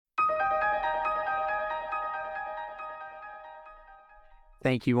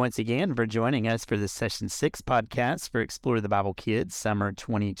Thank you once again for joining us for the Session 6 podcast for Explore the Bible Kids Summer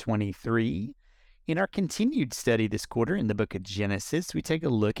 2023. In our continued study this quarter in the book of Genesis, we take a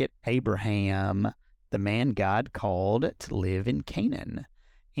look at Abraham, the man God called to live in Canaan,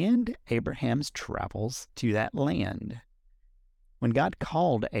 and Abraham's travels to that land. When God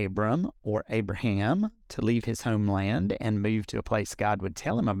called Abram, or Abraham, to leave his homeland and move to a place God would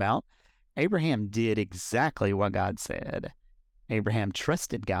tell him about, Abraham did exactly what God said. Abraham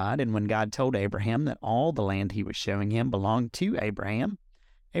trusted God, and when God told Abraham that all the land he was showing him belonged to Abraham,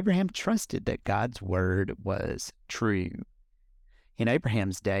 Abraham trusted that God's word was true. In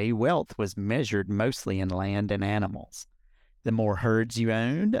Abraham's day, wealth was measured mostly in land and animals. The more herds you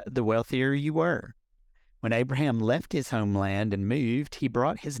owned, the wealthier you were. When Abraham left his homeland and moved, he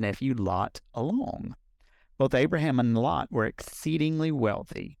brought his nephew Lot along. Both Abraham and Lot were exceedingly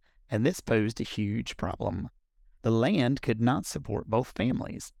wealthy, and this posed a huge problem. The land could not support both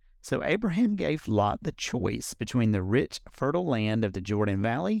families, so Abraham gave Lot the choice between the rich, fertile land of the Jordan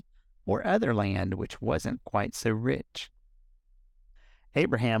Valley or other land which wasn't quite so rich.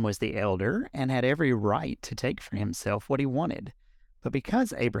 Abraham was the elder and had every right to take for himself what he wanted, but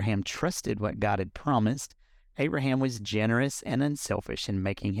because Abraham trusted what God had promised, Abraham was generous and unselfish in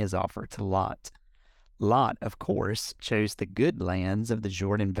making his offer to Lot. Lot, of course, chose the good lands of the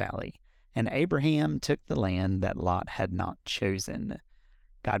Jordan Valley, and Abraham took the land that Lot had not chosen.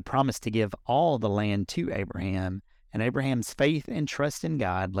 God promised to give all the land to Abraham, and Abraham's faith and trust in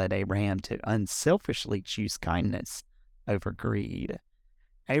God led Abraham to unselfishly choose kindness over greed.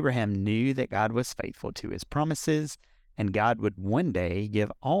 Abraham knew that God was faithful to his promises, and God would one day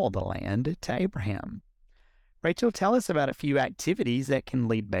give all the land to Abraham. Rachel, tell us about a few activities that can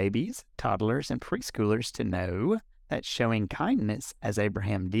lead babies, toddlers, and preschoolers to know that showing kindness, as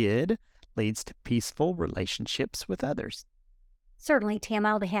Abraham did, leads to peaceful relationships with others. Certainly, Tim,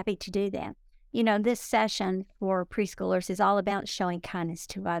 I'll be happy to do that. You know, this session for preschoolers is all about showing kindness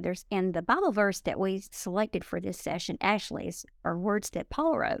to others. And the Bible verse that we selected for this session actually are words that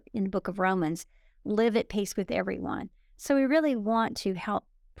Paul wrote in the book of Romans, live at peace with everyone. So we really want to help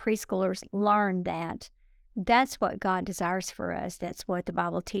preschoolers learn that that's what God desires for us. That's what the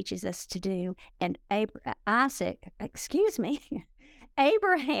Bible teaches us to do. And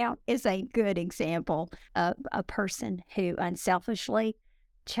Abraham is a good example of a person who unselfishly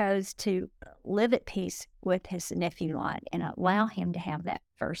chose to live at peace with his nephew Lot and allow him to have that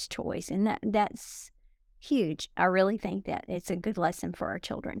first choice. And that's huge. I really think that it's a good lesson for our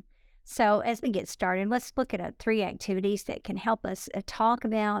children. So as we get started, let's look at 3 activities that can help us talk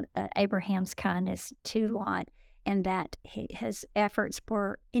about Abraham's kindness to Lot and that his efforts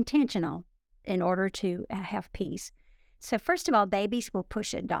were intentional in order to have peace. So first of all, babies will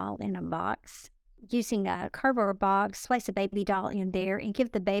push a doll in a box. Using a cardboard box, place a baby doll in there and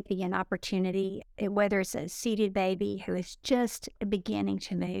give the baby an opportunity, whether it's a seated baby who is just beginning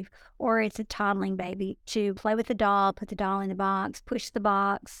to move or it's a toddling baby, to play with the doll, put the doll in the box, push the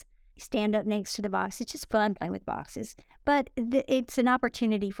box, stand up next to the box. It's just fun playing with boxes. But it's an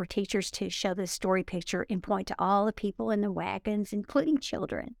opportunity for teachers to show the story picture and point to all the people in the wagons, including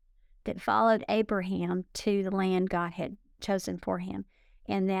children, that followed Abraham to the land God had chosen for him.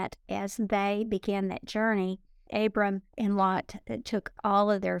 And that as they began that journey, Abram and Lot took all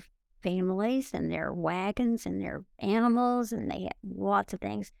of their families and their wagons and their animals, and they had lots of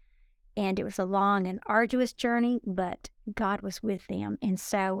things. And it was a long and arduous journey, but God was with them. And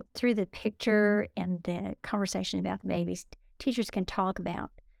so through the picture and the conversation about the babies, teachers can talk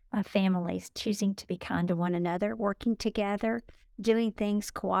about families choosing to be kind to one another, working together, doing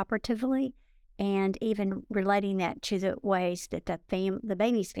things cooperatively, and even relating that to the ways that the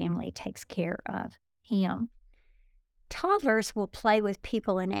baby's family takes care of him. Toddlers will play with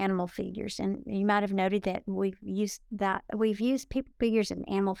people and animal figures, and you might have noted that we've used people figures and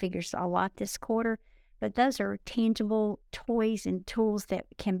animal figures a lot this quarter, but those are tangible toys and tools that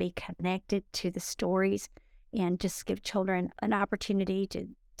can be connected to the stories and just give children an opportunity to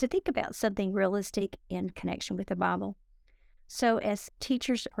think about something realistic in connection with the Bible. So as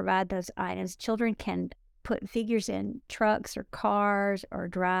teachers provide those items, children can put figures in trucks or cars or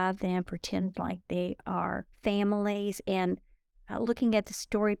drive them, pretend like they are families. And looking at the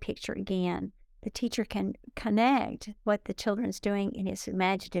story picture again, the teacher can connect what the children's doing in his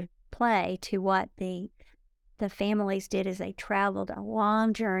imaginative play to what the families did as they traveled a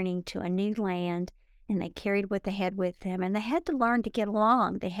long journey to a new land, and they carried what they had with them. And they had to learn to get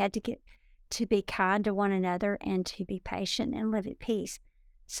along. They had to be kind to one another and to be patient and live at peace.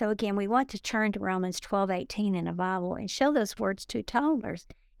 So again, we want to turn to Romans 12:18 in the Bible and show those words to toddlers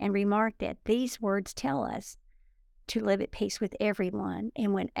and remark that these words tell us to live at peace with everyone.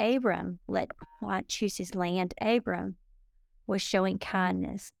 And when Abram let God choose his land, Abram was showing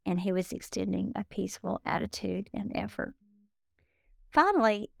kindness and he was extending a peaceful attitude and effort.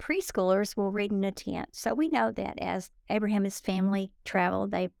 Finally, preschoolers will read in a tent. So we know that as Abraham and his family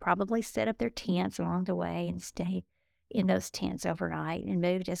traveled, they probably set up their tents along the way and stayed in those tents overnight and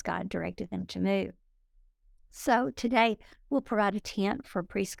moved as God directed them to move. So today we'll provide a tent for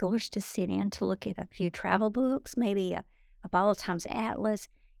preschoolers to sit in to look at a few travel books, maybe a Bible Times Atlas,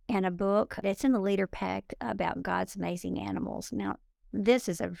 and a book that's in the leader pack about God's amazing animals. Now, this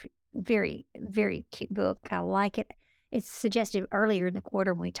is a very, very cute book. I like it. It's suggested earlier in the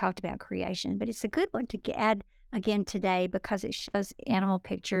quarter when we talked about creation, but it's a good one to add again today because it shows animal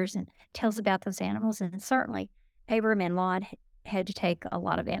pictures and tells about those animals. And certainly, Abram and Lot had to take a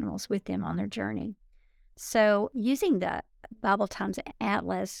lot of animals with them on their journey. So using the Bible Times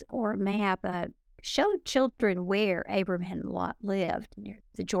Atlas or map showed children where Abram and Lot lived near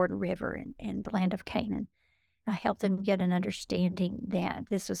the Jordan River and the land of Canaan. Helped them get an understanding that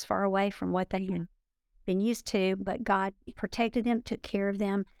this was far away from what they had been used to, but God protected them, took care of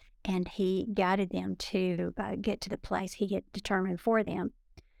them, and he guided them to get to the place he had determined for them.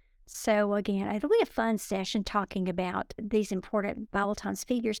 So again, it'll be a fun session talking about these important Bible Times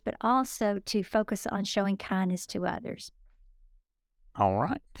figures, but also to focus on showing kindness to others. All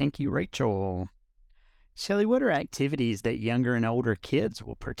right. Thank you, Rachel. Shelley, what are activities that younger and older kids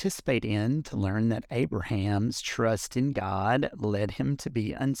will participate in to learn that Abraham's trust in God led him to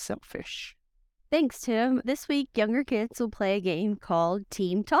be unselfish? Thanks, Tim. This week, younger kids will play a game called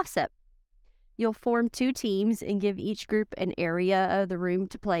Team Toss-Up. You'll form 2 teams and give each group an area of the room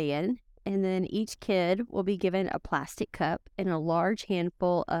to play in, and then each kid will be given a plastic cup and a large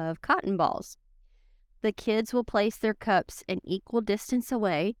handful of cotton balls. The kids will place their cups an equal distance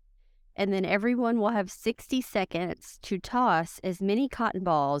away, and then everyone will have 60 seconds to toss as many cotton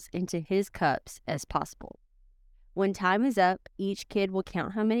balls into his cups as possible. When time is up, each kid will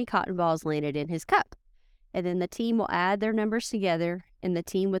count how many cotton balls landed in his cup, and then the team will add their numbers together, and the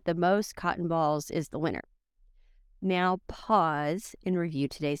team with the most cotton balls is the winner. Now pause and review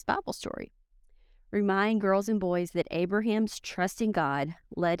today's Bible story. Remind girls and boys that Abraham's trust in God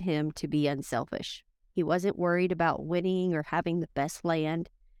led him to be unselfish. He wasn't worried about winning or having the best land.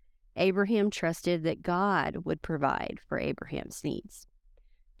 Abraham trusted that God would provide for Abraham's needs.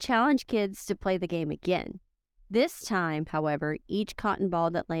 Challenge kids to play the game again. This time, however, each cotton ball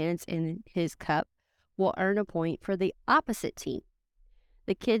that lands in his cup will earn a point for the opposite team.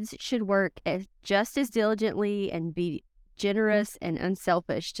 The kids should work just as diligently and be generous and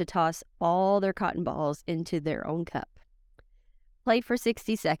unselfish to toss all their cotton balls into their own cup. Play for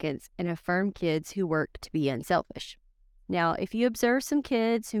 60 seconds and affirm kids who work to be unselfish. Now, if you observe some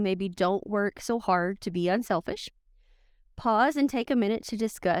kids who maybe don't work so hard to be unselfish, pause and take a minute to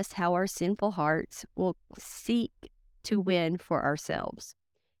discuss how our sinful hearts will seek to win for ourselves.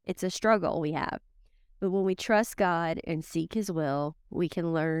 It's a struggle we have, but when we trust God and seek His will, we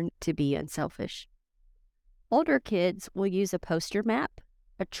can learn to be unselfish. Older kids will use a poster map,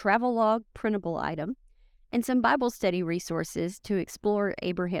 a travel log printable item, and some Bible study resources to explore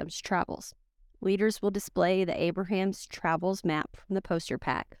Abraham's travels. Leaders will display the Abraham's Travels map from the poster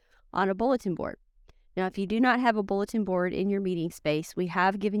pack on a bulletin board. Now, if you do not have a bulletin board in your meeting space, we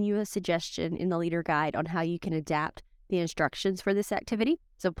have given you a suggestion in the leader guide on how you can adapt the instructions for this activity,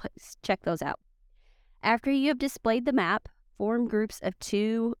 so please check those out. After you have displayed the map, form groups of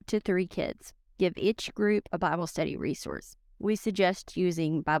 2 to 3 kids. Give each group a Bible study resource. We suggest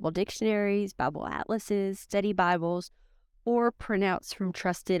using Bible dictionaries, Bible atlases, study Bibles, or printouts from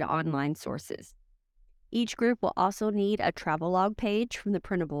trusted online sources. Each group will also need a travel log page from the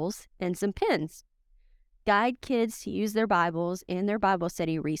printables and some pens. Guide kids to use their Bibles and their Bible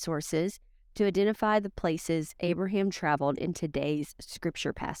study resources to identify the places Abraham traveled in today's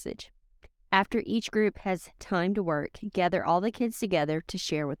scripture passage. After each group has time to work, gather all the kids together to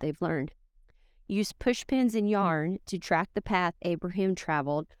share what they've learned. Use push pins and yarn to track the path Abraham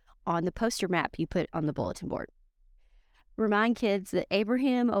traveled on the poster map you put on the bulletin board. Remind kids that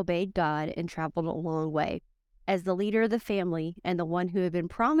Abraham obeyed God and traveled a long way. As the leader of the family and the one who had been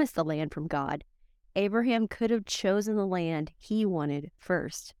promised the land from God, Abraham could have chosen the land he wanted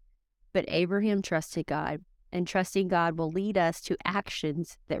first. But Abraham trusted God, and trusting God will lead us to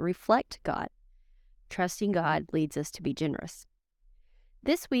actions that reflect God. Trusting God leads us to be generous.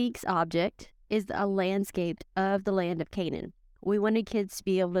 This week's object is a landscape of the land of Canaan. We wanted kids to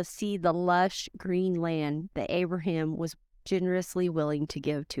be able to see the lush green land that Abraham was generously willing to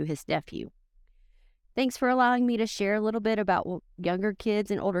give to his nephew. Thanks for allowing me to share a little bit about what younger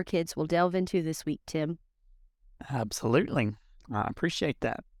kids and older kids will delve into this week, Tim. Absolutely. I appreciate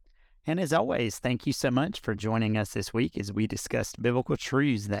that. And as always, thank you so much for joining us this week as we discussed biblical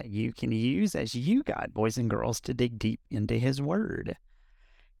truths that you can use as you guide boys and girls to dig deep into His Word.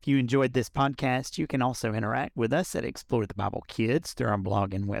 If you enjoyed this podcast, you can also interact with us at Explore the Bible Kids through our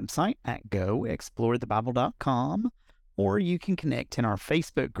blog and website at goexplorethebible.com, or you can connect in our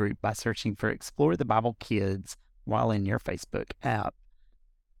Facebook group by searching for Explore the Bible Kids while in your Facebook app.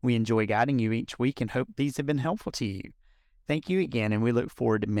 We enjoy guiding you each week and hope these have been helpful to you. Thank you again, and we look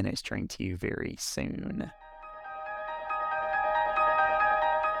forward to ministering to you very soon.